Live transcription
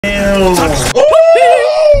Really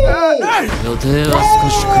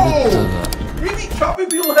chopping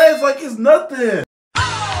people's heads like it's nothing. Back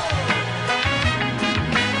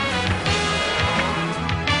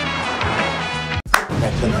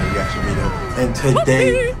to another reaction video, and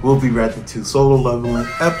today we'll be reacting to Solo Leveling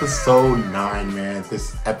episode 9, man.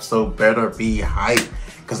 This episode better be hype,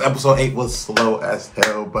 because episode 8 was slow as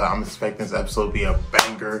hell, but I'm expecting this episode to be a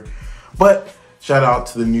banger. But shout out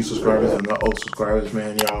to the new subscribers and the old subscribers,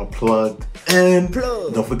 man. Y'all plugged in.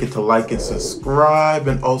 Don't forget to like and subscribe,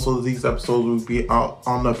 and also these episodes will be out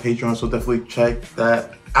on the Patreon, so definitely check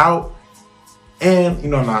that out. And, you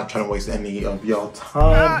know, I'm not trying to waste any of y'all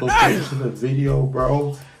time. Let's get into the video,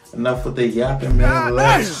 bro. Enough with the yapping, man.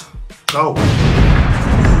 Let's go.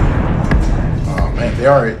 Oh, man,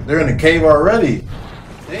 they're in the cave already.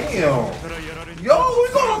 Damn. Yo, we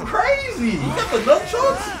going crazy. You got the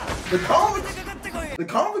nunchucks? The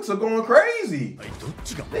convicts are going crazy.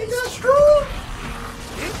 They got strong.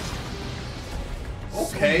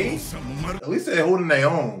 Okay. At least they're holding their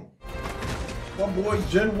own. My boy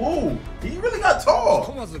Jin Woo, he really got tall.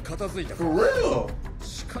 For real.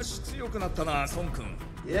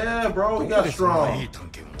 Yeah, bro, he got strong.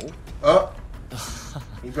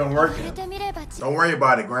 He's been working. Don't worry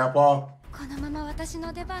about it, Grandpa.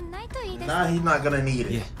 Nah, he's not gonna need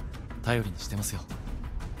it.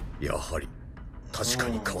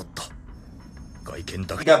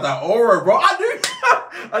 He got that aura, bro. I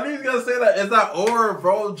knew he was gonna say that. It's that aura,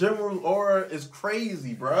 bro. Jin Woo's aura is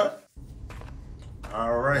crazy, bro.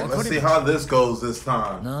 Alright, let's see how this goes this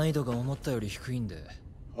time.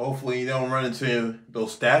 Hopefully you don't run into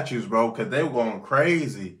those statues, bro, because they were going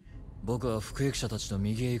crazy. Jin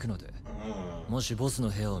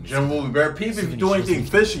Woo, we better peep if you do anything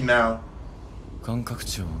fishy now.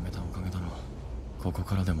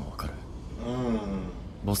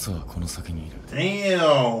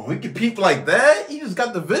 Damn, we can peep like that? He just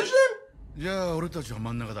got the vision?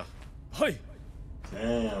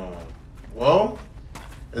 Damn. Well,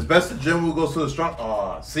 it's best that Jin Woo goes to the strong.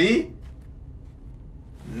 Aw, see?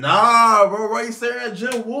 Nah, bro, why you staring at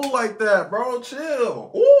Jin Woo like that, bro?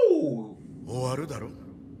 Chill. Ooh.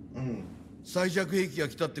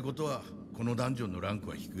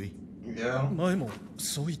 Yeah.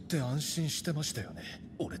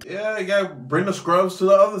 Yeah, you gotta bring the scrubs to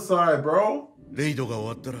the other side, bro.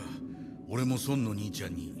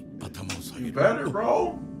 You better,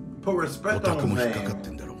 bro. Put respect on his name.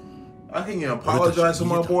 I can even apologize to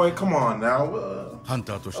my boy. Come on now.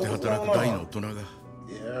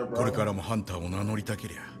 Yeah, bro.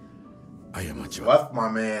 Left my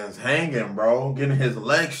man's hanging, bro. Getting his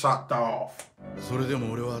leg shocked off.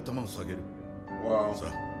 Well,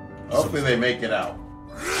 hopefully they make it out.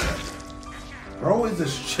 Bro is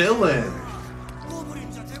just chilling.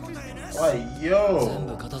 Like,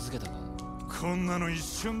 yo.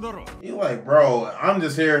 He like, bro, I'm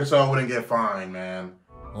just here so I wouldn't get fined, man.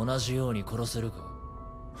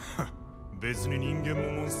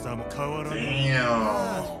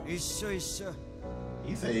 Damn. He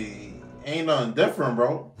say ain't nothing different,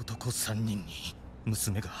 bro.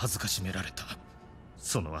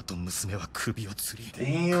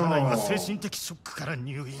 Damn.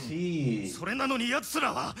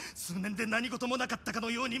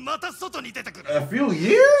 A few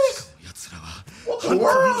years? What the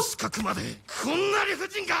world?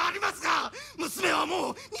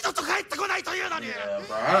 Yeah,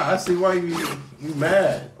 bro, I see why you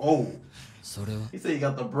mad. Oh. He said he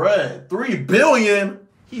got the bread. 3 billion?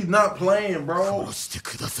 He's not playing, bro.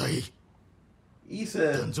 He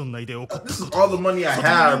said, this is all the money I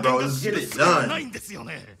have, bro. Just get it done.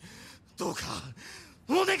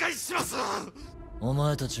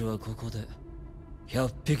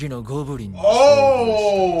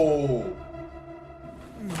 Oh!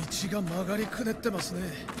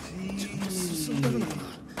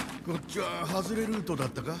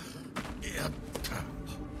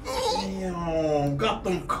 Damn, got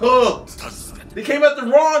them cooked. They came at the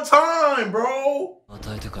wrong time, bro.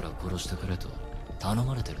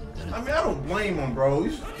 I mean, I don't blame him, bro.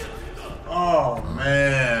 Oh,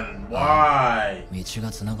 man. Why?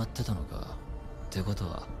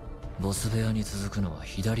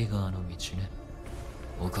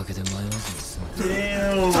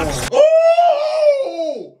 Damn.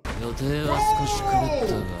 Oh!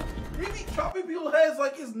 Really chopping people's heads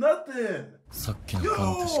like it's nothing. Yo!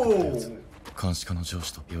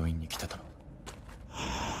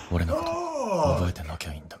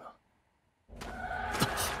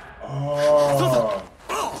 Oh.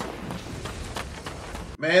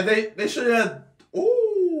 Man, they should have.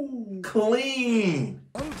 Ooh, clean.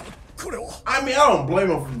 I mean, I don't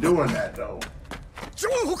blame him for doing that though.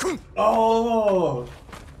 Oh,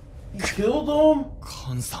 he killed him?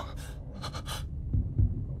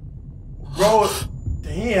 Bro,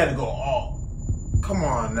 he had to go off. Come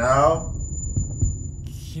on now.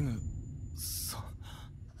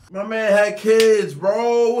 My man had kids,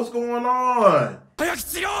 bro. What's going on?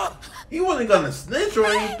 He wasn't gonna snitch or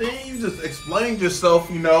anything. You just explained yourself,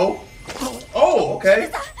 you know. Oh,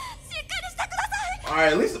 okay.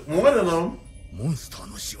 Alright, at least one of them.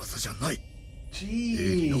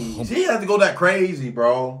 Jeez. He had to go that crazy,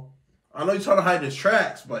 bro. I know he's trying to hide his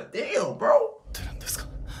tracks, but damn, bro.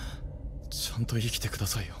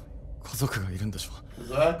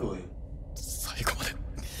 Exactly.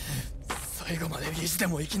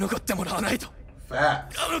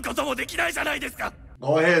 Fact.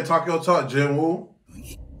 Go ahead and talk your talk, Jinwoo.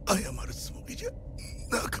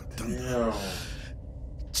 Damn.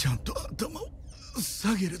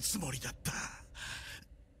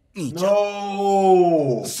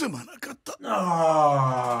 No.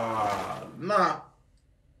 Nah.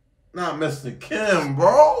 Not Mr. Kim,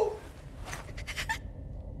 bro.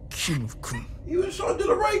 He was trying to do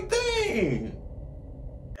the right thing.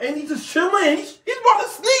 And he's just chilling. He's about to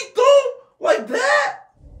sneak through like that.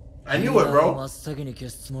 I knew it, bro.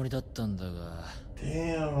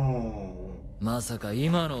 Damn.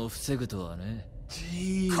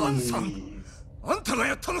 Jeez.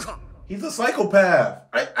 He's a psychopath.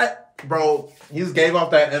 Bro, he just gave off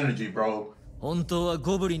that energy, bro.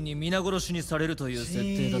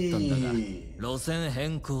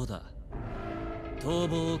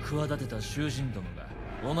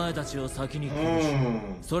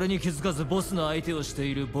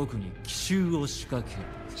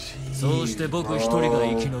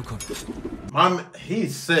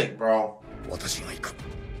 He's sick, bro.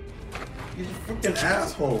 He's a freaking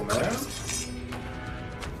asshole, man.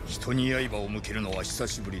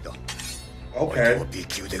 Okay.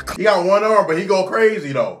 He got one arm, but he go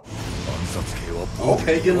crazy though.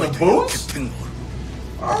 Okay, getting the boost.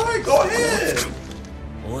 All right, go ahead.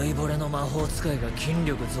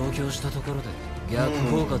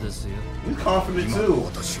 He's confident too.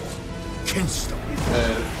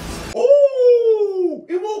 Ooh,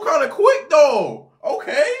 he moved kind of quick though.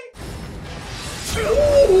 Okay.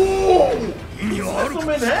 Ooh, he slipped him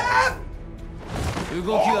in half.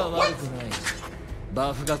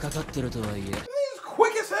 He's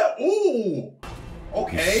quick as hell. Ooh.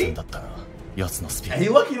 Okay. And he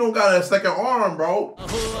lucky he don't got a second arm, bro.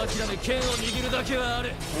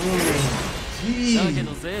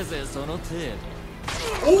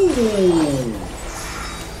 Ooh.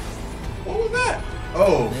 What was that?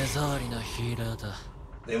 Oh.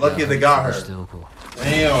 They lucky they got her.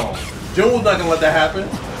 Damn. Jinwoo's not gonna let that happen.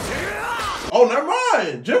 Oh, never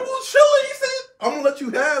mind. Jinwoo's chilling. He said, I'm gonna let you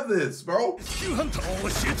have this, bro.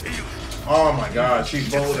 Oh my god, she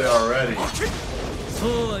folded already.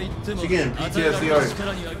 She getting PTSD already.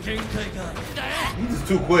 He's just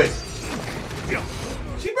too quick.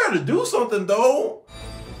 She better do something though.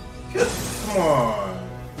 Come on.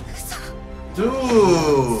 Dude.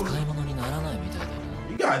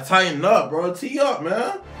 You gotta tighten up, bro. Tee up,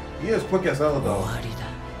 man. He is quick as hell though.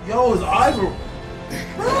 Yo, his eyes were...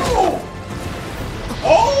 Bro!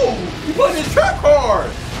 Oh! He put in his trap card!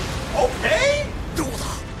 Okay!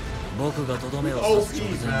 OP,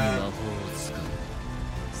 man.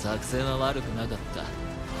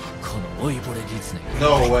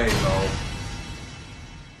 No way, bro.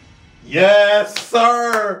 Yes,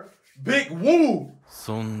 sir! Big Woo!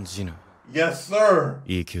 Yes, sir!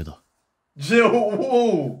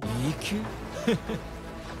 Jinwoo!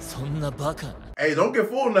 Hey, don't get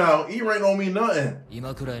fooled now. E-rank don't mean nothing.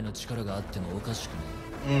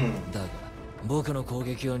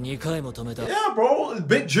 Yeah, bro. It's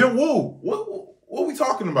Big Jinwoo. What we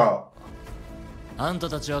talking about? Oh,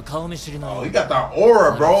 he got that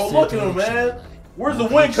aura, bro. Look at him, man. Where's the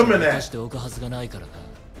wind coming at?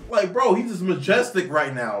 Like, bro, he's just majestic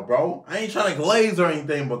right now, bro. I ain't trying to glaze or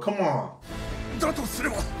anything, but come on.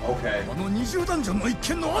 Okay.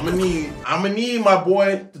 I'ma need my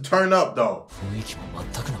boy to turn up though.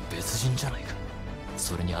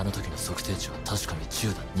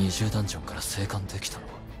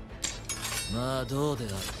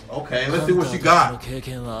 Okay, let's see what you got.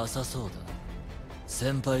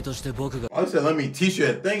 I said let me teach you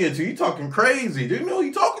a thing or two. You talking crazy. Do you know who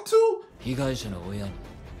you talking to?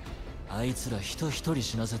 But you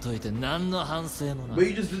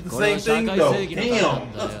just did the same thing though. Damn.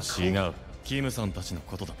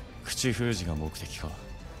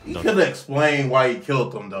 He could have explained why he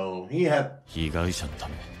killed him though. He had...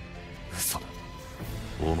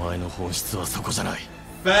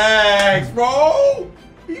 Facts, bro!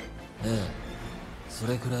 He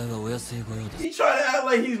trying to act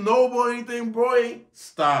like he's noble or anything, bro.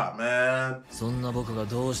 Stop, man. そんな僕が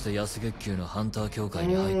どうして安月給のハンター協会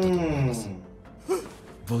に入ったと思います。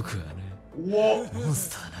僕はね、モンス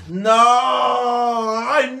ターなんだ。No,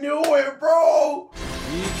 I knew it, bro.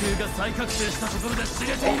 E 級が再覚醒したところで知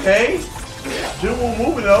れている。Okay, Jin will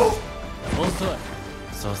move it though. 遅い。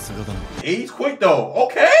さすがだな。He's quick though.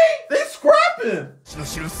 Okay, they scrapping. 知の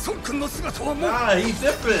知る孫君の姿はもう Nah, he's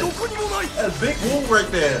different. どこにもない。 That's a big move right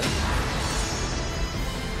there.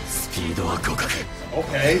 スピードは互角。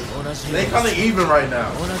 Okay, they kind of even right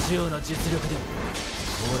now. 同じような実力でも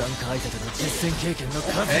高ランク相手との実戦経験の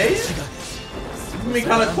数が違う。 We been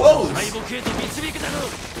kind of close. 敗北へと導くだろ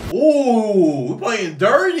う。 Ooh, we're playing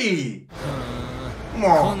dirty. Come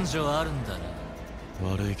on. 根性あるんだ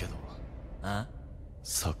な。悪いけど、あ？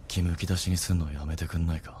さっきむき出しにすんのやめてくん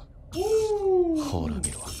ないか。ほら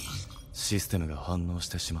見ろ、システムが反応し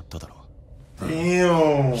てしまっただろ。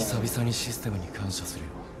 Damn. 久々にシステムに感謝する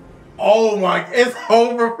よ。 Oh my, it's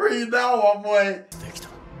over for you now, my boy. できた。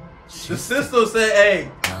 The sister said, hey,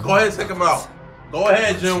 go ahead and take him out. Go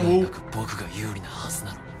ahead, Jinwoo. 僕が有利なはず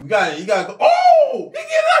なの。 You gotta go. Oh, he get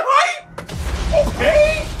that hype.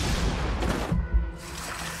 Okay.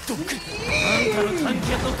 あんたの探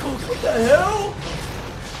検の効果。 What the hell?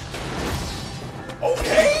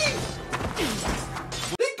 Okay.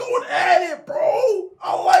 They going at it, bro. I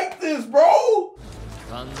like this, bro.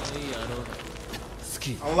 勘のいい野郎だ。好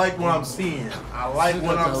き。 I like what I'm seeing. I like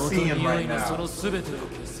what I'm seeing right そ now. の全てを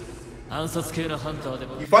消す。暗殺系のハンターで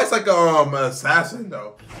も。 He fights like a an assassin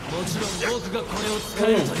though. もちろん僕がこれを使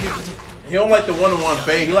えるということ。 He don't like the one-on-one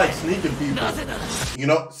fade. He likes sneaking people. なぜなら You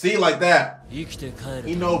know, see like that. 生きて帰る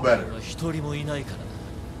He know better. 人は一人もいないからな。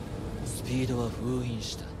スピードは封印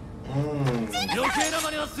した。 Mm. 余計な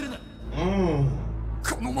真似はするな。 Mm.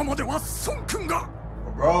 このままでは孫君が。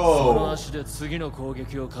その Bro. 足で次の攻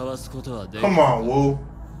撃をかわすことはでき Come on, Woo.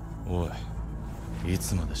 おい、い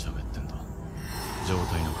つまで喋ってんだ。状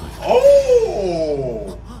態の回復。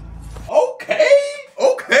 Oh. Okay.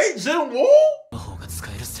 Okay, Jin Woo. 魔法が使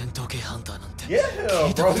える戦闘系ハンターなんて。 Yeah,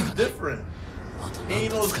 bro. He's different. あと He 何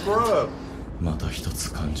ain't と no 使えるんだ。 scrub. また一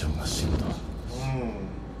つ感情が死んだ。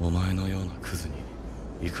 Mm. お前のようなクズに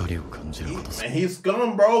怒りを感じることさ。 Man, he's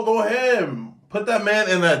scum, bro. Go ahead. Put that man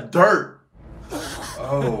in that dirt.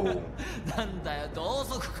 Oh. なんだよ、同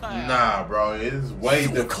族かよ。 Nah, bro. It's way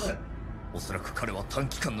different. おそらく彼は短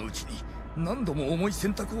期間のうちに何度も重い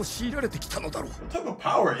選択を強いられてきたのだろう。 What type of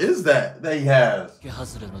power is that he has? 気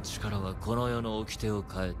外れの力はこの世の掟を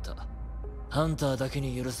変えた。ハンターだけ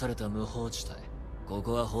に許された無法地帯。こ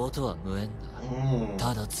こは法とは無縁だ。 Mm.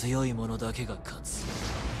 ただ強い者だけが勝つ。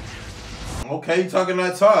 Okay, talking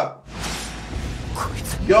that talk. こい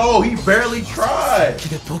つ Yo, he barely tried. 気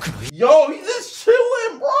で僕の Yo, he's just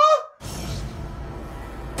chilling, bro.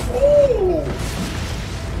 Oh.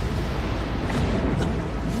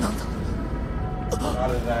 なんだ Got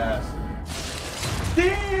his ass.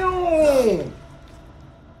 Damn.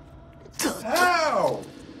 How?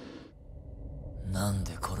 なん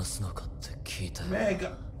で殺すのかって聞いたよ。 Man,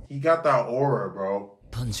 he got that aura, bro.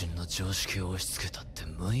 一般人の常識を押し付けたって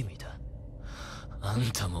無意味だ。あん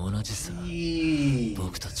たも同じさ。 Eee.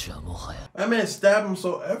 僕たちはもはや That man stabbed him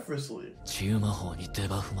so effortlessly. 治癒魔法にデ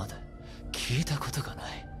バフまで聞いたことがな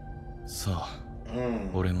い。さあ、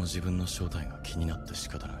 Mm. 俺も自分の正体が気になって仕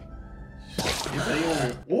方ない。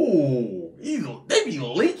 Ooh, they be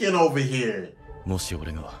leaking over here. もし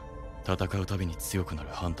俺が戦うたびに強くなる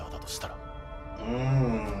ハンターだとしたら、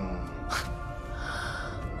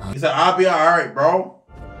 He said, I'll be alright, bro.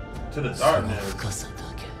 To the その darkness. 深さだ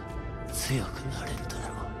け強くなれるだ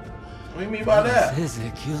ろ What do you mean う。 by that? せいぜ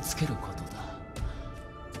い気をつけることだ。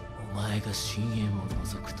お前が深淵を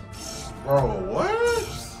覗くと Bro, what?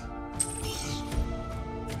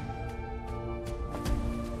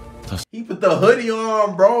 He put the hoodie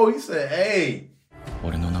on, bro. He said, hey.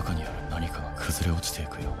 俺の中にある何かが崩れ落ちてい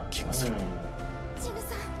くような気がする。ジムさん、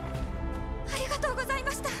ありがとうござい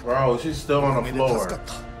ました。 Bro, she's still on お the かげで助 floor. かっ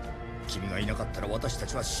た。君がいなかったら私た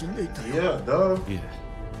ちは死んでいたよ。 Yeah, duh. いえ、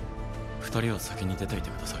二人は先に出ていて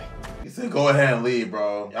ください。 He said, go ahead and leave,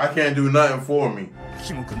 bro. I can't do nothing for me.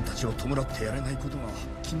 キム君たちを弔ってやれないことが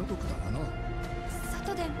気の毒だがな。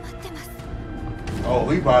外で待ってます。 Oh,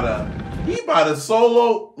 he about to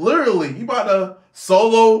solo, literally, he about to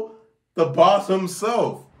solo the boss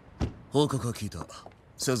himself. 報告は聞いた。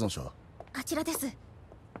生存者はあちらです。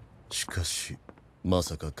しかし、ま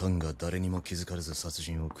さかカンが誰にも気づかれず殺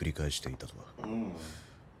人を繰り返していたとは。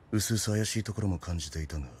うすうす怪しいところも感じてい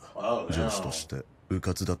たが、 Oh, 上司として迂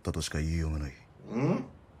闊だったとしか言いようがない。Hmm? こ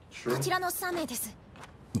True. ちらの3名です。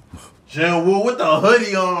 Jinwoo with the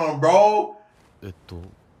hoodie on, bro.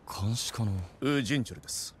 監視課のジンチョルで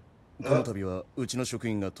す。この度はうちの職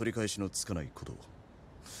員が取り返しのつかないことを。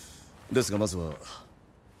ですがまずは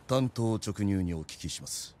担当直入にお聞きしま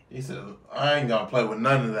す。He said, I ain't gonna play with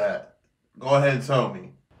none of that. Go ahead and tell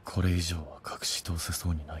me. これ以上は隠し通せそ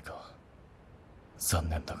うにないか。残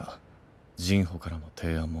念だがジンホからの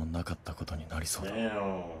提案もなかったことになりそうだ。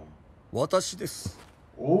私です。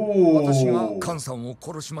お私がカンさんを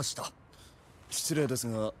殺しました。失礼です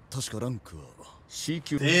が確かランクは C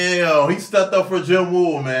級。Damn, he stepped up for Jim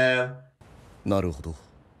Woo, man. なるほど。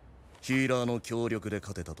ヒーラーの協力で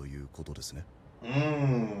勝てたということですね。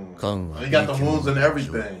カンは He got the moves and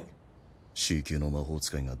everything. C 級の魔法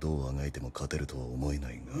使いがどうあがいても勝てるとは思え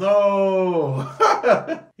ないが。No.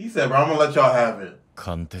 He said, bro, I'm gonna let y'all have it.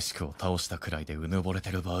 カンテシクを倒したくらいでうぬぼれて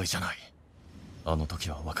る場合じゃない。あの時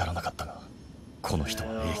は分からなかったが、この人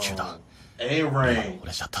は永久だ。A-Ring.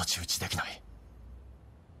 俺じゃ太刀打ちできない。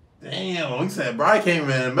Damn, he said, bro, I came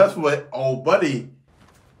in and mess with old buddy.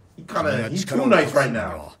 He's too nice right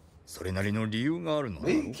now. それなりの理由があるの。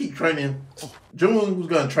He keep training. June was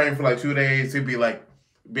gonna train for like 2 days. He'd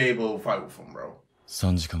be able to fight with him, bro.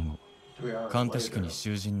 3時間後、カンテシクに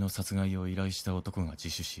囚人の殺害を依頼した男が自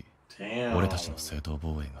首し、俺たちの正当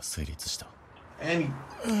防衛が成立した。And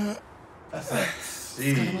that's like,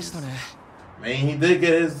 疲れましたね。 man, he did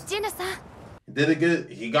get his. ジヌさん、 He did it good.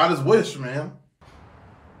 He got his wish, man.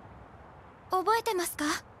 覚えてますか？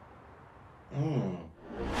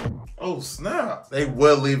 Oh snap! They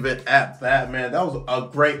will leave it at that, man. That was a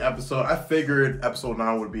great episode. I figured episode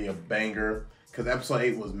 9 would be a banger because episode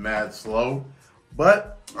 8 was mad slow.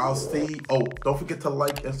 But I'll see. Oh, don't forget to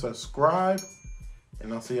like and subscribe,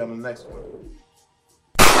 and I'll see you on the next one.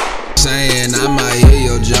 Saying I might hit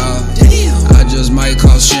your jaw. I just might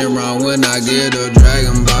cause shit wrong when I get a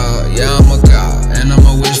Dragon Ball. Yeah, I'm a god, and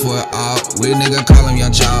I'ma wish for it all. We nigga call him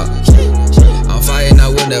Young Child. I'm fighting, I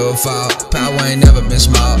will never fall. Power ain't never been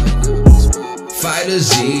small. Fighter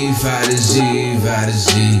Z, Fighter Z, Fighter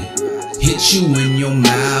Z. Hit you in your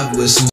mouth with some